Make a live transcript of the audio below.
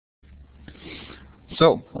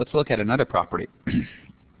So let's look at another property.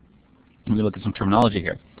 Let me look at some terminology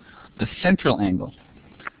here. The central angle.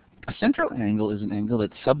 A central angle is an angle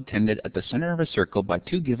that's subtended at the center of a circle by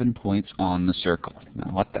two given points on the circle.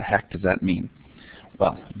 Now, what the heck does that mean?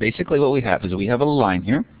 Well, basically what we have is we have a line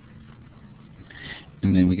here,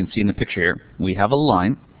 and then we can see in the picture here, we have a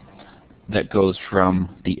line that goes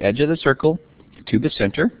from the edge of the circle to the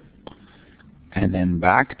center, and then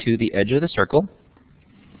back to the edge of the circle,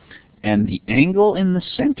 and the angle in the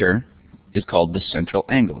center is called the central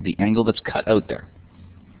angle, the angle that's cut out there.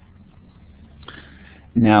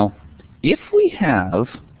 Now, if we have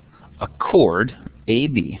a chord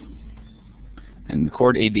AB, and the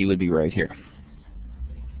chord AB would be right here,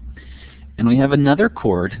 and we have another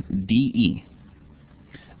chord DE,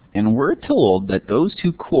 and we're told that those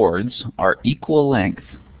two chords are equal length,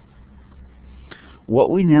 what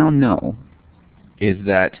we now know is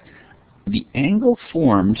that the angle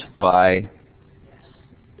formed by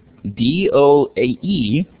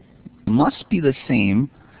DOAE must be the same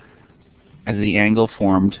as the angle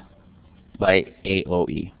formed by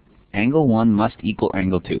AOE. Angle 1 must equal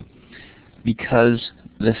angle 2, because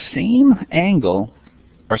the same angle,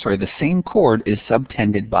 or sorry, the same chord is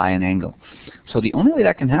subtended by an angle. So the only way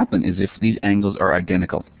that can happen is if these angles are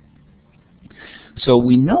identical. So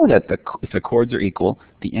we know that if the chords are equal,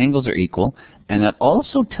 the angles are equal, and that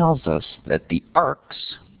also tells us that the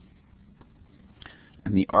arcs,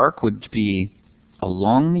 and the arc would be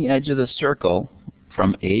along the edge of the circle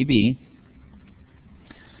from AB,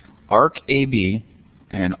 arc AB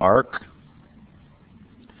and arc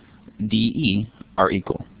DE are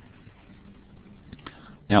equal.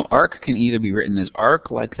 Now, arc can either be written as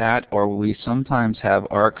arc like that, or we sometimes have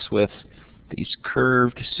arcs with these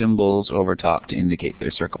curved symbols over top to indicate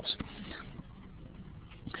they're circles.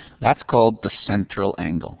 That's called the central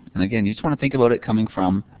angle. And again, you just want to think about it coming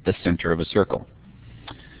from the center of a circle.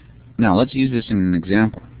 Now, let's use this in an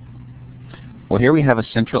example. Well, here we have a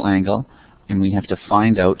central angle, and we have to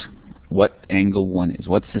find out what angle 1 is.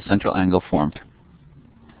 What's the central angle formed?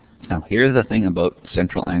 Now, here's the thing about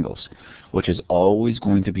central angles, which is always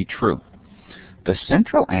going to be true. The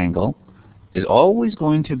central angle is always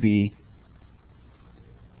going to be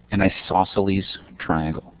an isosceles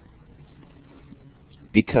triangle,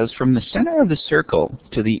 because from the center of the circle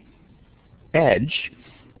to the edge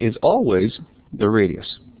is always the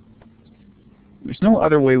radius. There's no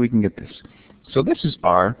other way we can get this. So this is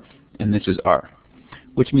R and this is R,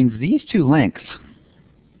 which means these two lengths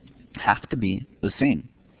have to be the same.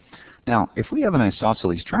 Now, if we have an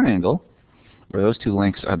isosceles triangle where those two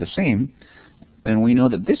lengths are the same, then we know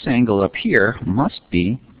that this angle up here must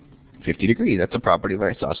be 50 degrees. That's a property of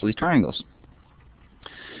isosceles triangles.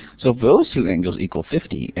 So if those two angles equal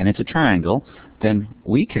 50 and it's a triangle, then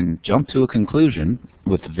we can jump to a conclusion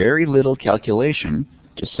with very little calculation,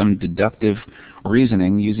 just some deductive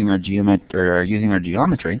reasoning using our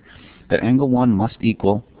geometry, that angle 1 must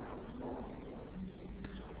equal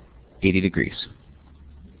 80 degrees.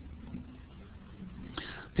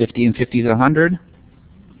 50 and 50 is 100.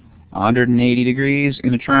 180 degrees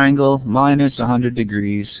in a triangle minus 100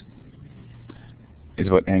 degrees is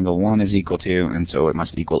what angle 1 is equal to, and so it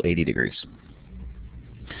must equal 80 degrees.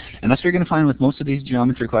 And that's what you're going to find with most of these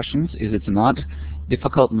geometry questions, is it's not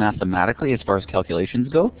difficult mathematically as far as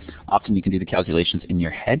calculations go. Often you can do the calculations in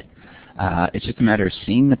your head. It's just a matter of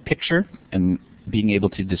seeing the picture and being able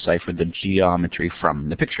to decipher the geometry from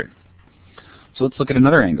the picture. So let's look at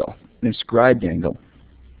another angle, an inscribed angle.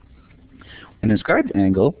 An inscribed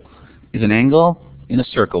angle is an angle in a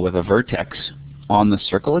circle with a vertex on the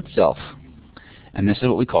circle itself, and this is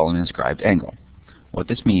what we call an inscribed angle. What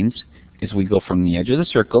this means is we go from the edge of the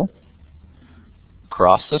circle,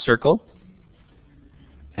 cross the circle,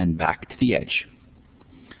 and back to the edge.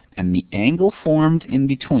 And the angle formed in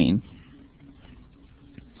between,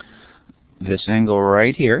 this angle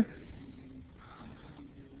right here,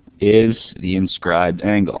 is the inscribed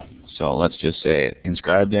angle. So let's just say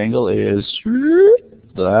inscribed angle is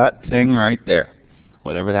that thing right there,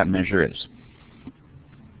 whatever that measure is.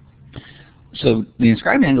 So the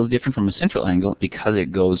inscribed angle is different from a central angle because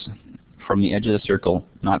it goes from the edge of the circle,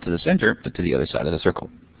 not to the center, but to the other side of the circle.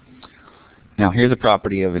 Now here's a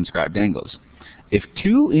property of inscribed angles. If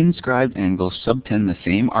two inscribed angles subtend the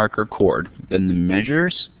same arc or chord, then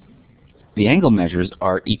the angle measures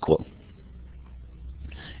are equal.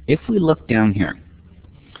 If we look down here,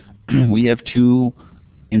 we have two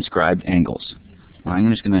inscribed angles. Now, I'm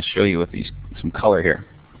just going to show you with some color here.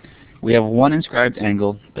 We have one inscribed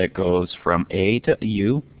angle that goes from A to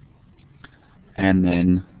U, and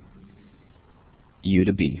then U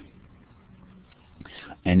to B.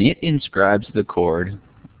 And it inscribes the chord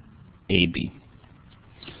AB.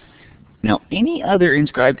 Now, any other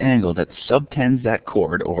inscribed angle that subtends that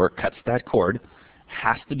chord or cuts that chord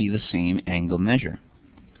has to be the same angle measure.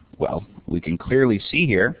 Well, we can clearly see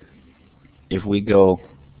here, if we go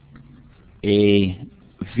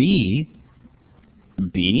AVB,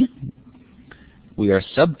 we are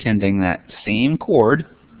subtending that same chord,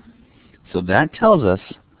 so that tells us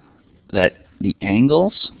that the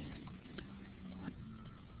angles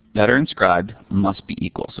that are inscribed must be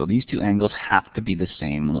equal. So these two angles have to be the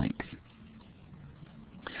same length.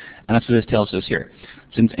 And that's what this tells us here.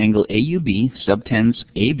 Since angle AUB subtends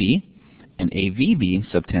AB and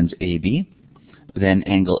AVB subtends AB, then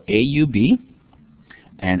angle AUB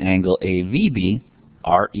and angle AVB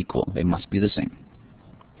are equal. They must be the same.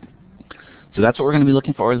 So that's what we're going to be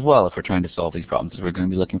looking for as well if we're trying to solve these problems. We're going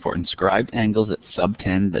to be looking for inscribed angles that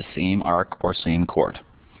subtend the same arc or same chord.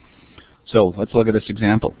 So let's look at this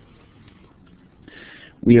example.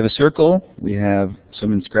 We have a circle, we have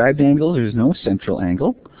some inscribed angles, there's no central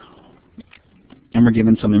angle, and we're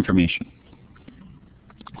given some information.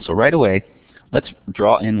 So right away, let's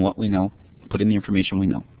draw in what we know, put in the information we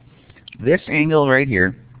know. This angle right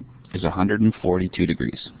here is 142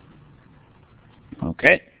 degrees.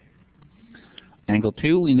 Okay. Angle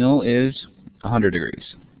 2 we know is 100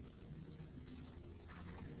 degrees.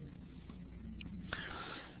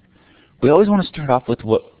 We always want to start off with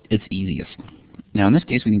what is easiest. Now in this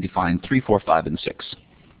case we need to find 3, 4, 5, and 6.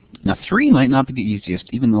 Now 3 might not be the easiest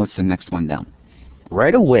even though it's the next one down.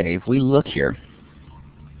 Right away, if we look here,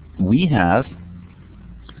 we have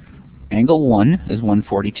angle 1 is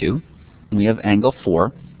 142, and we have angle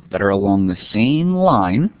 4 that are along the same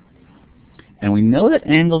line, and we know that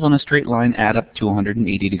angles on a straight line add up to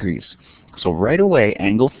 180 degrees. So right away,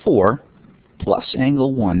 angle 4 plus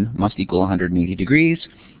angle 1 must equal 180 degrees.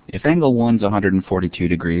 If angle 1 is 142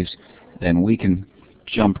 degrees, then we can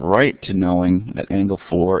jump right to knowing that angle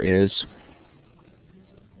 4 is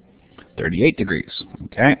 38 degrees.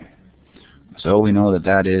 Okay? So we know that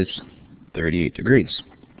that is 38 degrees.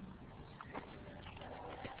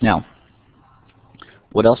 Now,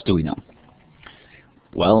 what else do we know?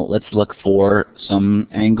 Well, let's look for some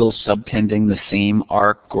angles subtending the same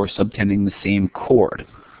arc or subtending the same chord.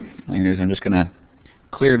 I'm just going to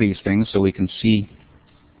clear these things so we can see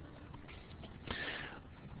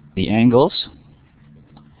the angles.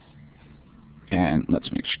 And let's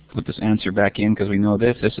put this answer back in because we know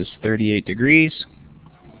this. This is 38 degrees.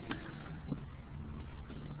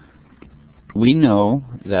 We know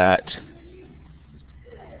that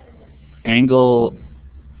angle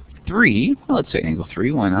 3, well, let's say angle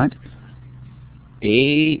 3, why not?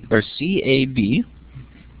 CAB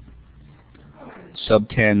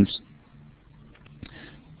subtends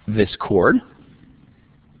this chord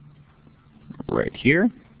right here.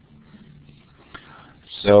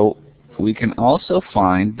 So we can also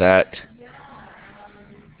find that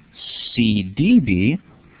CDB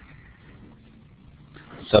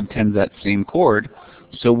subtends that same chord.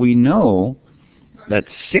 So we know that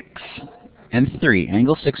 6 and 3,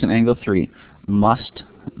 angle 6 and angle 3, must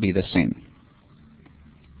be the same.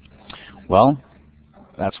 Well,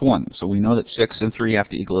 that's 1. So we know that 6 and 3 have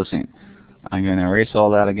to equal the same. I'm going to erase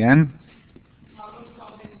all that again.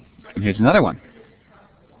 And here's another one.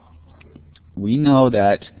 We know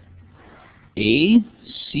that ACD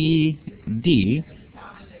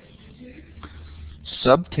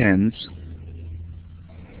subtends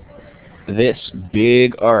this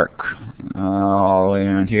big arc all the way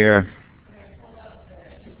around here.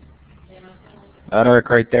 That arc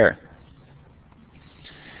right there.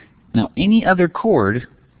 Now, any other chord,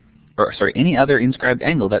 or sorry, any other inscribed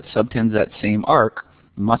angle that subtends that same arc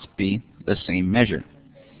must be the same measure.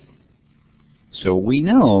 So we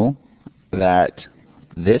know that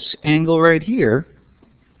this angle right here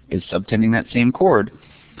is subtending that same chord.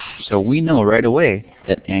 So we know right away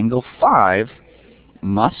that angle 5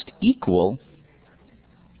 must equal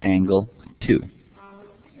angle 2.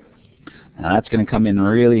 Now that's going to come in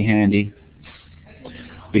really handy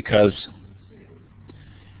because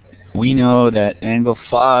we know that angle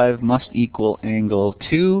 5 must equal angle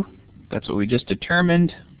 2. That's what we just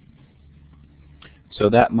determined. So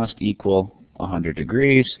that must equal 100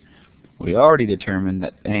 degrees. We already determined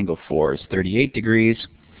that angle 4 is 38 degrees.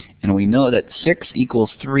 And we know that 6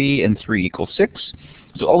 equals 3 and 3 equals 6.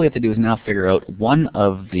 So all we have to do is now figure out one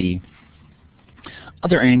of the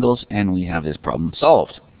other angles, and we have this problem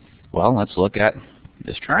solved. Well, let's look at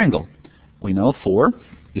this triangle. We know 4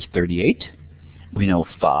 is 38. We know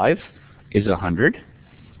 5 is 100.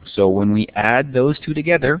 So when we add those two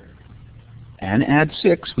together and add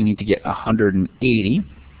 6, we need to get 180.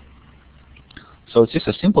 So it's just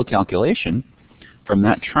a simple calculation from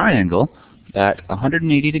that triangle that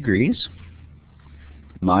 180 degrees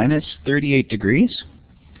minus 38 degrees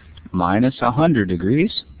minus 100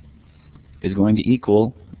 degrees is going to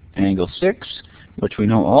equal angle 6, which we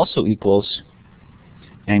know also equals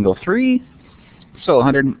angle 3. So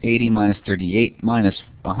 180 minus 38 minus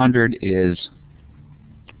 100 is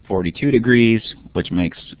 42 degrees, which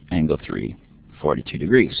makes angle 3 42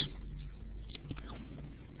 degrees.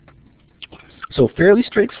 So fairly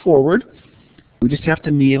straightforward. We just have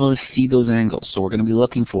to be able to see those angles. So we're going to be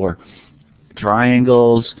looking for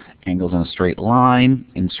triangles, angles on a straight line,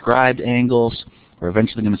 inscribed angles. We're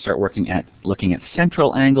eventually going to start looking at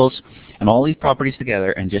central angles and all these properties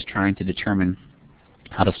together and just trying to determine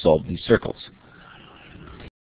how to solve these circles.